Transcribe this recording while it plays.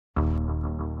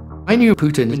I knew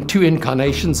Putin in two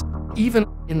incarnations. Even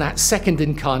in that second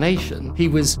incarnation, he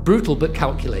was brutal but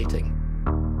calculating.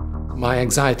 My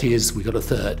anxiety is we got a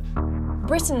third.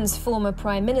 Britain's former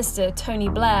Prime Minister, Tony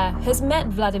Blair, has met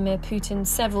Vladimir Putin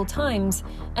several times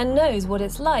and knows what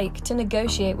it's like to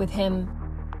negotiate with him.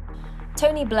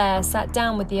 Tony Blair sat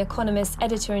down with The Economist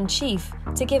editor-in-chief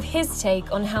to give his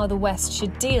take on how the West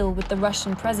should deal with the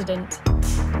Russian president.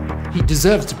 He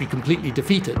deserves to be completely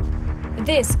defeated.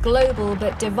 This global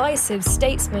but divisive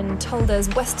statesman told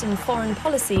us Western foreign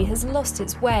policy has lost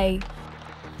its way.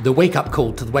 The wake-up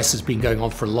call to the West has been going on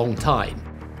for a long time.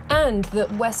 And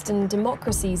that Western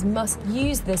democracies must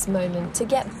use this moment to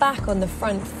get back on the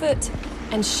front foot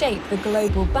and shape the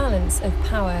global balance of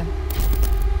power.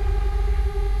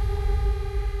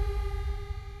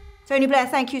 Tony Blair,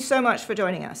 thank you so much for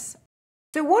joining us.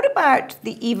 So what about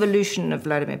the evolution of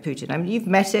Vladimir Putin? I mean, you've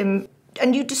met him,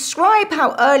 and you describe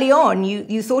how early on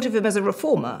you thought of him as a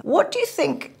reformer. What do you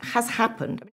think has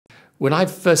happened? When I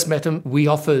first met him, we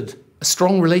offered a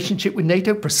strong relationship with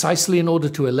NATO precisely in order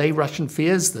to allay Russian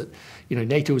fears that,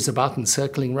 NATO was about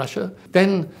encircling Russia.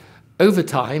 Then, over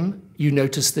time, you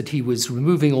noticed that he was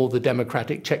removing all the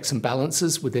democratic checks and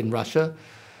balances within Russia.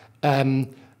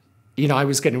 I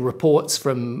was getting reports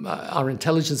from our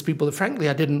intelligence people that, frankly,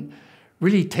 I didn't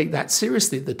really take that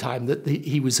seriously at the time, that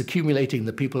he was accumulating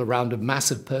the people around him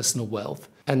massive personal wealth.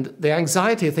 And the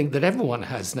anxiety, I think, that everyone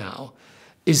has now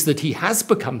is that he has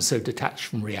become so detached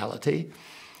from reality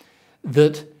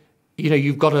that,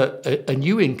 you've got a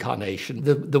new incarnation.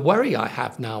 The worry I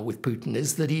have now with Putin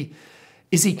is that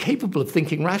is he capable of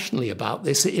thinking rationally about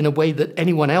this in a way that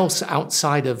anyone else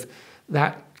outside of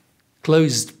that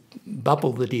closed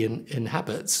bubble that he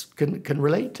inhabits can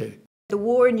relate to? The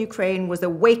war in Ukraine was a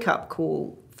wake-up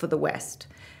call for the West.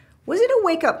 Was it a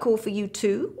wake-up call for you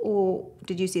too, or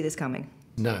did you see this coming?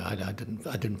 No, I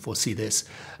didn't foresee this.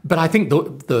 But I think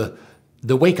the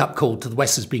wake-up call to the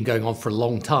West has been going on for a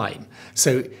long time.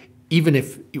 So even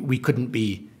if we couldn't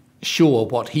be sure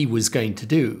what he was going to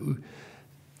do,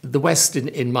 the West,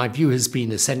 in my view, has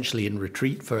been essentially in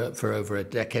retreat for over a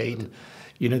decade.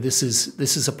 This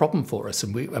is a problem for us,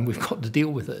 and we've got to deal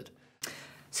with it.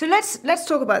 So let's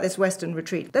talk about this Western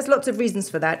retreat. There's lots of reasons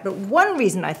for that, but one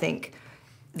reason I think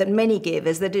that many give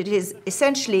is that it is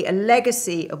essentially a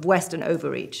legacy of Western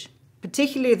overreach,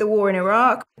 particularly the war in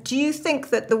Iraq. Do you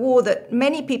think that the war that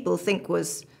many people think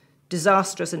was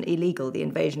disastrous and illegal, the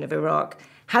invasion of Iraq,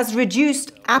 has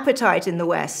reduced appetite in the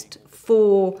West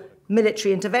for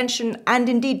military intervention, and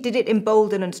indeed did it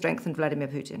embolden and strengthen Vladimir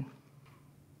Putin?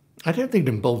 I don't think it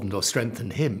emboldened or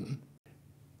strengthened him.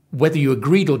 Whether you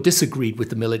agreed or disagreed with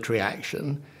the military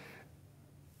action,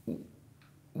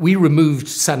 we removed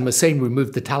Saddam Hussein,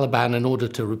 removed the Taliban in order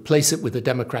to replace it with a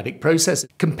democratic process.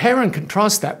 Compare and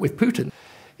contrast that with Putin.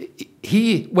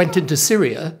 He went into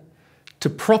Syria to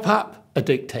prop up a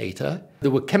dictator.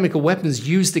 There were chemical weapons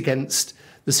used against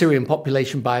the Syrian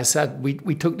population by Assad.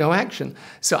 We took no action.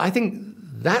 So I think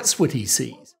that's what he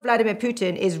sees. Vladimir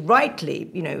Putin is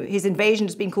rightly, his invasion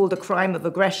has been called a crime of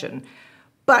aggression.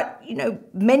 But,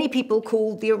 many people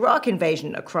call the Iraq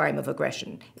invasion a crime of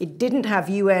aggression. It didn't have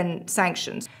UN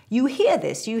sanctions. You hear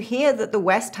this. You hear that the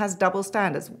West has double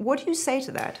standards. What do you say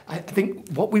to that? I think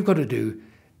what we've got to do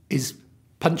is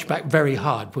punch back very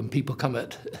hard when people come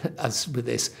at us with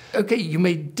this. OK, you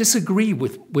may disagree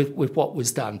with what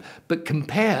was done, but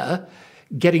compare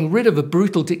getting rid of a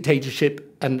brutal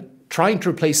dictatorship and trying to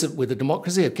replace it with a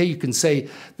democracy. OK, you can say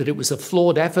that it was a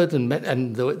flawed effort and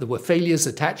there were failures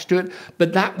attached to it,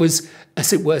 but that was,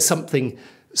 as it were, something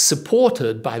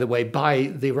supported, by the way,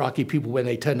 by the Iraqi people when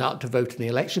they turned out to vote in the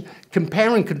election.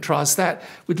 Compare and contrast that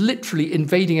with literally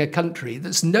invading a country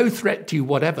that's no threat to you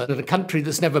whatever, and a country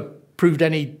that's never proved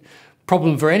any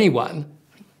problem for anyone.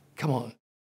 Come on.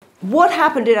 What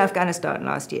happened in Afghanistan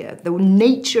last year, the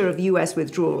nature of US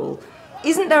withdrawal,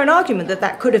 isn't there an argument that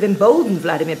that could have emboldened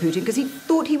Vladimir Putin because he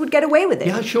thought he would get away with it?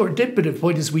 Yeah, sure it did, but the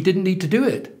point is we didn't need to do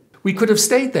it. We could have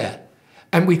stayed there,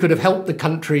 and we could have helped the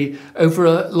country over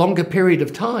a longer period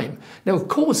of time. Now, of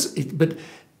course, but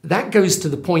that goes to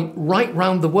the point right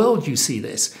round the world you see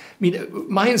this. I mean,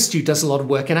 my institute does a lot of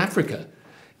work in Africa.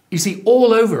 You see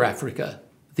all over Africa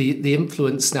the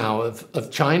influence now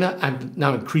of China and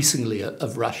now increasingly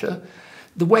of Russia.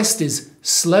 The West is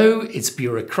slow, it's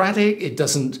bureaucratic, it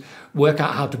doesn't work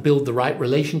out how to build the right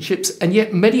relationships, and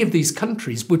yet many of these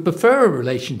countries would prefer a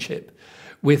relationship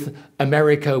with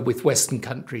America, with Western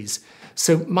countries.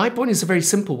 So my point is a very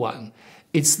simple one.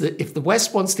 It's that if the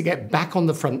West wants to get back on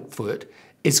the front foot,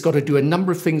 it's got to do a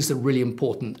number of things that are really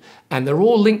important, and they're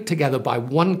all linked together by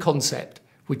one concept,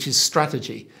 which is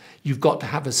strategy. You've got to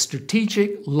have a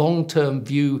strategic, long-term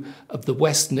view of the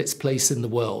West and its place in the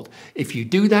world. If you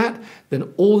do that,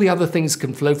 then all the other things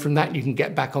can flow from that and you can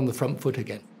get back on the front foot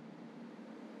again.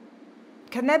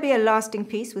 Can there be a lasting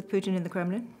peace with Putin in the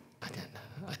Kremlin? I don't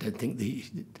know. I don't think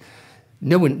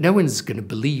no one's going to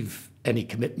believe any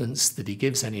commitments that he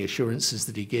gives, any assurances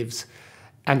that he gives.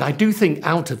 And I do think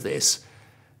out of this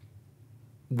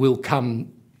will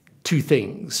come two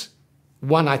things.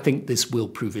 One, I think this will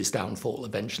prove his downfall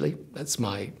eventually. That's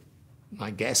my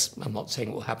guess. I'm not saying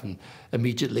it will happen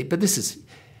immediately, but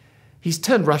he's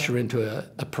turned Russia into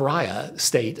a pariah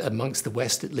state amongst the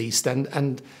West at least,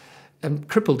 and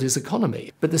crippled his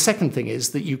economy. But the second thing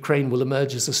is that Ukraine will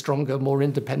emerge as a stronger, more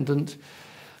independent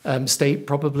state,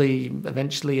 probably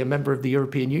eventually a member of the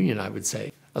European Union, I would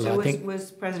say. So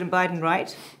was President Biden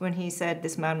right when he said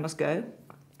this man must go?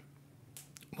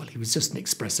 Well, he was just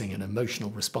expressing an emotional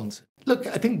response. Look,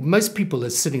 I think most people are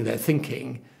sitting there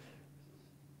thinking,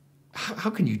 how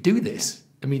can you do this?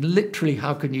 I mean, literally,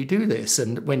 how can you do this?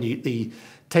 And when the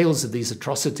tales of these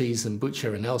atrocities in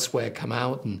Bucha and elsewhere come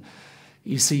out, and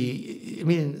you see, I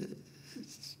mean,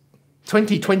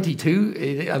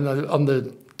 2022 on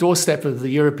the doorstep of the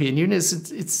European Union,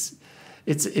 it's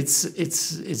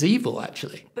evil,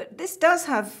 actually. But this does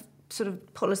have sort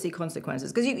of policy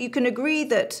consequences, because you can agree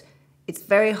that it's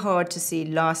very hard to see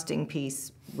lasting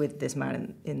peace with this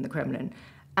man in the Kremlin,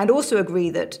 and also agree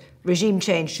that regime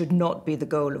change should not be the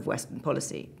goal of Western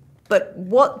policy. But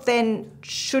what then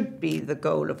should be the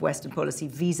goal of Western policy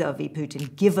vis-à-vis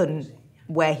Putin, given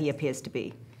where he appears to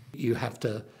be? You have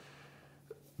to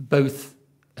both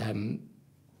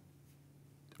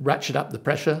ratchet up the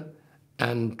pressure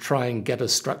and try and get a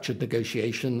structured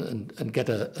negotiation and get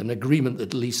an agreement that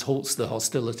at least halts the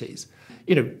hostilities.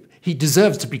 You know, he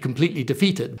deserves to be completely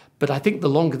defeated, but I think the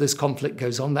longer this conflict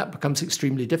goes on, that becomes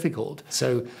extremely difficult.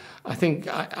 So I think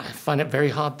I find it very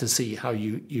hard to see how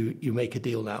you make a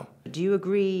deal now. Do you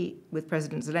agree with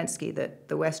President Zelensky that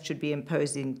the West should be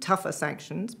imposing tougher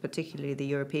sanctions, particularly the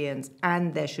Europeans,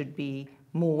 and there should be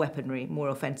more weaponry, more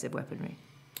offensive weaponry?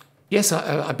 Yes,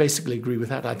 I basically agree with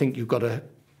that. I think you've got to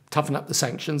toughen up the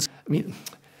sanctions. I mean,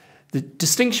 the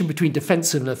distinction between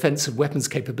defensive and offensive weapons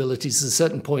capabilities at a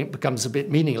certain point becomes a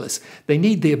bit meaningless. They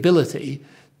need the ability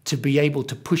to be able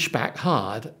to push back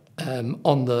hard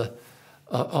on the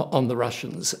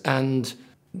Russians, and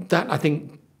that, I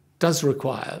think, does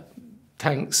require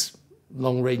tanks,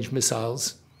 long-range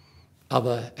missiles,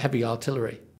 other heavy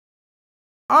artillery.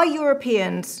 Are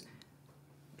Europeans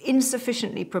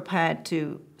insufficiently prepared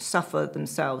to suffer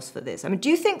themselves for this? I mean, do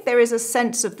you think there is a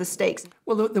sense of the stakes?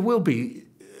 Well, there will be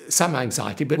some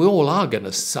anxiety, but we all are going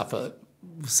to suffer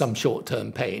some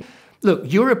short-term pain.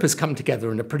 Look, Europe has come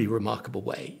together in a pretty remarkable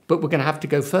way, but we're going to have to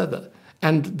go further.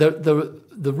 And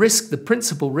the risk, the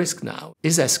principal risk now,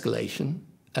 is escalation,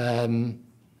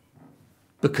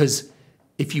 because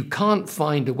if you can't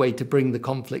find a way to bring the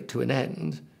conflict to an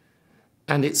end,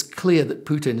 and it's clear that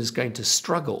Putin is going to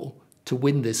struggle to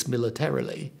win this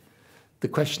militarily, the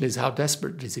question is, how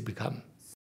desperate does he become?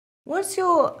 What's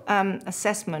your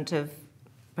assessment of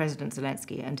President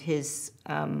Zelensky and his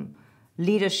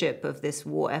leadership of this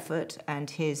war effort and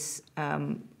his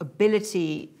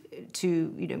ability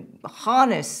to,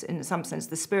 harness, in some sense,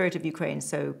 the spirit of Ukraine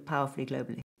so powerfully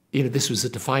globally? This was a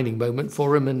defining moment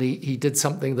for him, and he did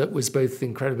something that was both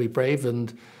incredibly brave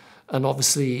and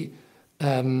obviously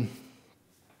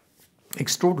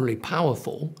extraordinarily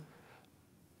powerful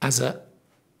as a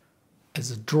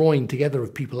drawing together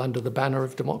of people under the banner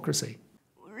of democracy.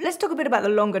 Let's talk a bit about the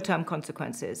longer-term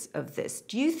consequences of this.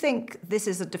 Do you think this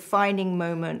is a defining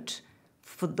moment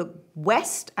for the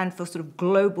West and for sort of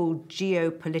global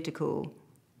geopolitical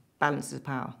balances of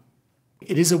power?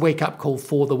 It is a wake-up call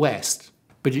for the West,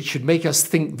 but it should make us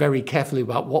think very carefully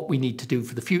about what we need to do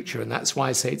for the future, and that's why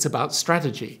I say it's about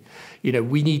strategy.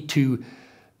 We need to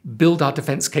build our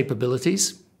defense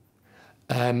capabilities.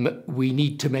 We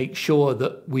need to make sure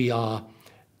that we are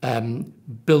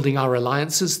building our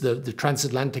alliances. The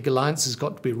transatlantic alliance has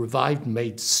got to be revived and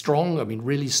made strong,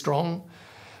 really strong.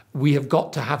 We have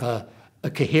got to have a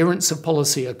coherence of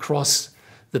policy across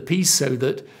the piece so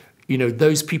that,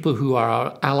 those people who are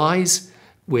our allies,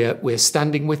 we're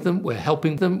standing with them, we're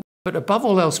helping them. But above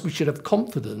all else, we should have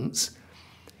confidence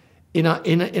in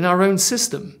our own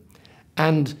system.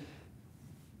 And,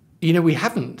 we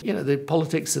haven't. The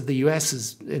politics of the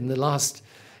US in the last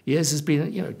years has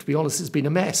been, to be honest, has been a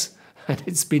mess, and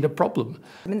it's been a problem.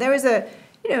 There is a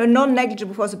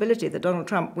non-negligible possibility that Donald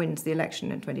Trump wins the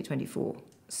election in 2024.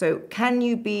 So can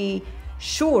you be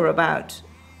sure about,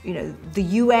 the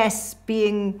US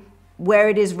being where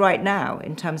it is right now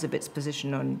in terms of its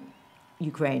position on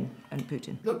Ukraine and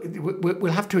Putin? Look,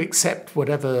 we'll have to accept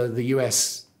whatever the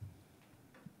US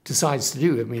decides to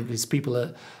do. I mean, these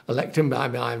people elect him, I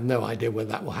mean, I have no idea whether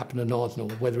that will happen or not, or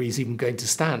whether he's even going to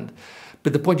stand.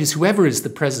 But the point is, whoever is the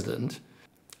president,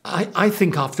 I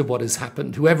think after what has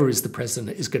happened, whoever is the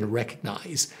president is going to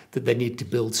recognise that they need to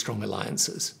build strong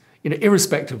alliances,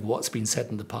 irrespective of what's been said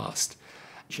in the past.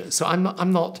 So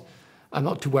I'm not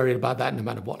too worried about that, no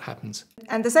matter what happens.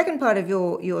 And the second part of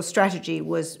your strategy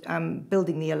was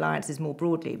building the alliances more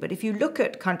broadly. But if you look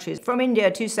at countries from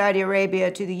India to Saudi Arabia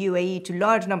to the UAE to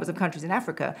large numbers of countries in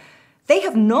Africa, they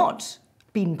have not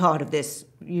been part of this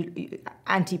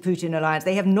anti-Putin alliance.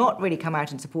 They have not really come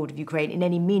out in support of Ukraine in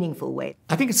any meaningful way.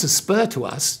 I think it's a spur to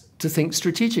us to think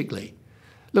strategically.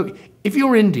 Look, if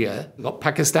you're India, you've got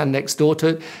Pakistan next door to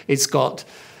it, it's got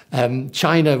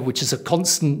China, which is a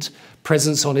constant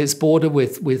presence on its border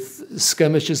with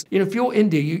skirmishes. If you're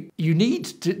India, you need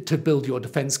to build your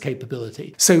defense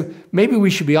capability. So maybe we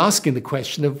should be asking the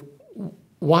question of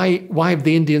why have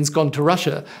the Indians gone to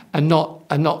Russia and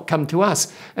not come to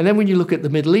us? And then when you look at the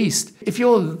Middle East, if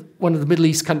you're one of the Middle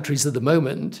East countries at the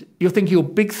moment, you're thinking your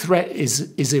big threat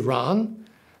is Iran.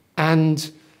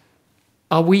 And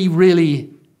are we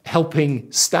really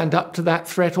helping stand up to that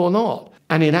threat or not?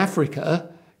 And in Africa,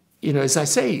 as I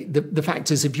say, the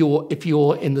fact is, if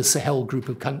you're in the Sahel group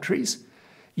of countries,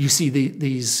 you see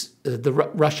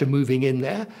the Russia moving in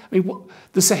there. I mean,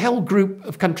 the Sahel group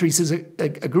of countries is a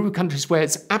group of countries where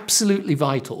it's absolutely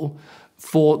vital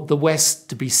for the West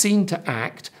to be seen to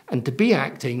act and to be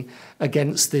acting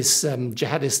against this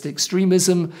jihadist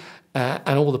extremism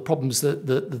and all the problems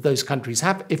that those countries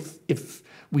have. If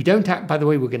we don't act, by the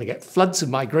way, we're going to get floods of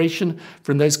migration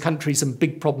from those countries and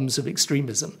big problems of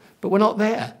extremism. But we're not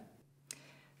there.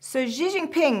 So Xi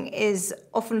Jinping is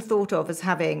often thought of as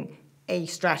having a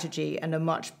strategy and a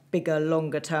much bigger,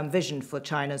 longer-term vision for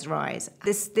China's rise.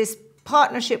 This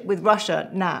partnership with Russia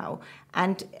now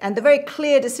and the very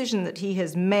clear decision that he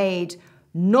has made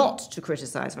not to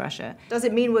criticize Russia, does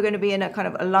it mean we're going to be in a kind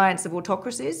of alliance of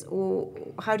autocracies, or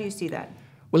how do you see that?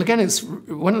 Well, again, it's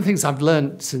one of the things I've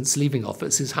learned since leaving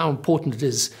office is how important it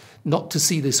is not to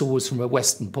see this always from a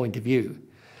Western point of view.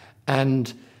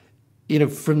 And,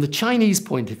 from the Chinese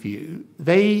point of view,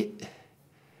 they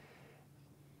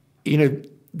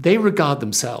regard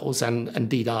themselves, and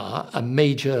indeed are, a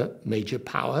major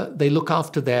power. They look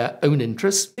after their own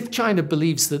interests. If China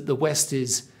believes that the West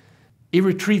is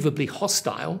irretrievably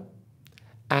hostile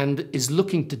and is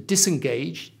looking to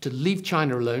disengage, to leave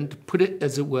China alone, to put it,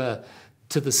 as it were,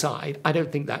 to the side, I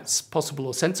don't think that's possible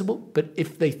or sensible. But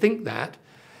if they think that,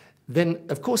 then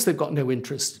of course they've got no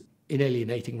interest in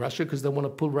alienating Russia because they want to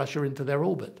pull Russia into their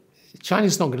orbit.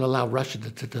 China's not going to allow Russia to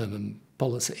determine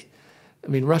policy. I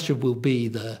mean, Russia will be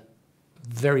the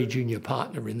very junior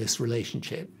partner in this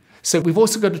relationship. So we've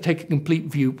also got to take a complete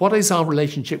view. What is our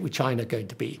relationship with China going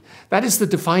to be? That is the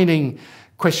defining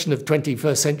question of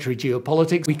 21st century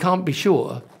geopolitics. We can't be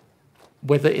sure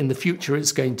whether in the future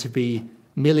it's going to be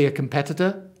merely a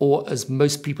competitor or, as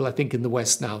most people I think in the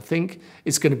West now think,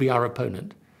 it's going to be our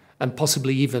opponent and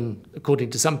possibly even,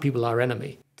 according to some people, our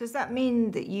enemy. Does that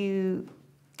mean that you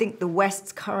think the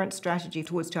West's current strategy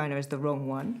towards China is the wrong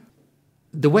one?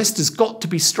 The West has got to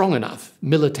be strong enough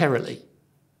militarily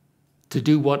to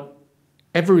do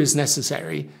whatever is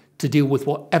necessary to deal with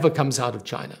whatever comes out of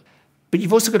China. But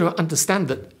you've also got to understand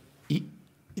that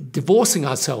divorcing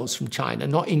ourselves from China,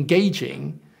 not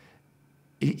engaging,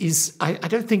 I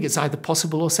don't think it's either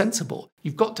possible or sensible.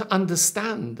 You've got to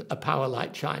understand a power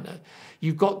like China.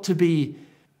 You've got to be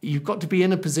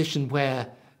in a position where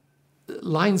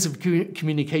lines of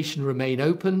communication remain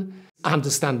open. I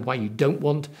understand why you don't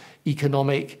want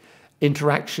economic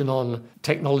interaction on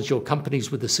technology or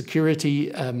companies with a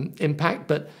security impact.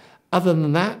 But other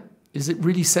than that, is it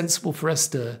really sensible for us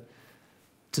to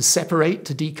separate,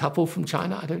 to decouple from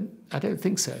China? I don't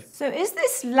think so. So is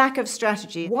this lack of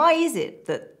strategy, why is it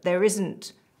that there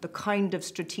isn't the kind of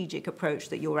strategic approach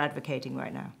that you're advocating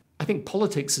right now? I think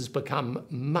politics has become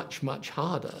much, much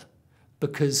harder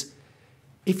because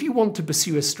if you want to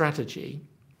pursue a strategy,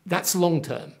 that's long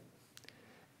term.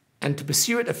 And to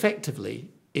pursue it effectively,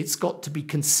 it's got to be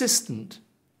consistent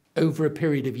over a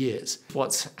period of years.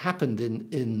 What's happened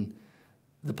in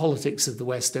the politics of the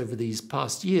West over these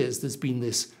past years, there's been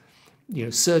this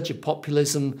surge of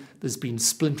populism, there's been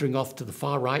splintering off to the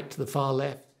far right, to the far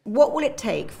left. What will it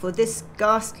take for this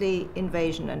ghastly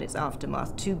invasion and its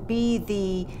aftermath to be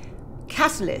the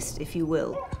catalyst, if you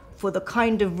will, for the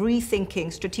kind of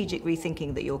rethinking, strategic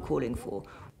rethinking that you're calling for?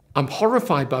 I'm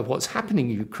horrified by what's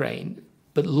happening in Ukraine,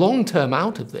 but long term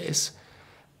out of this,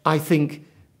 I think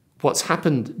what's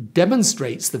happened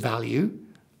demonstrates the value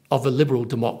of a liberal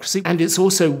democracy. And it's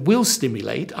also will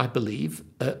stimulate, I believe,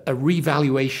 a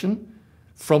revaluation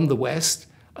from the West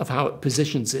of how it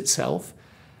positions itself.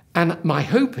 And my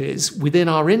hope is within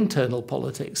our internal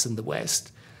politics in the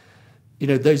West,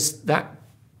 that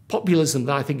populism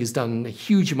that I think has done a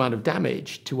huge amount of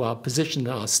damage to our position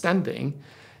and our standing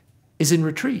is in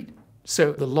retreat.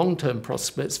 So the long-term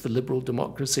prospects for liberal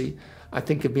democracy, I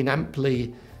think, have been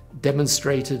amply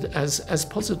demonstrated as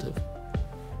positive.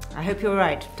 I hope you're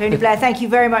right. Tony Blair, thank you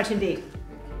very much indeed.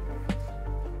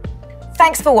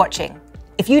 Thanks for watching.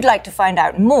 If you'd like to find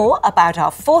out more about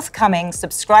our forthcoming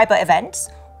subscriber events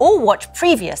or watch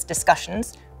previous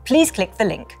discussions, please click the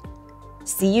link.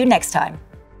 See you next time.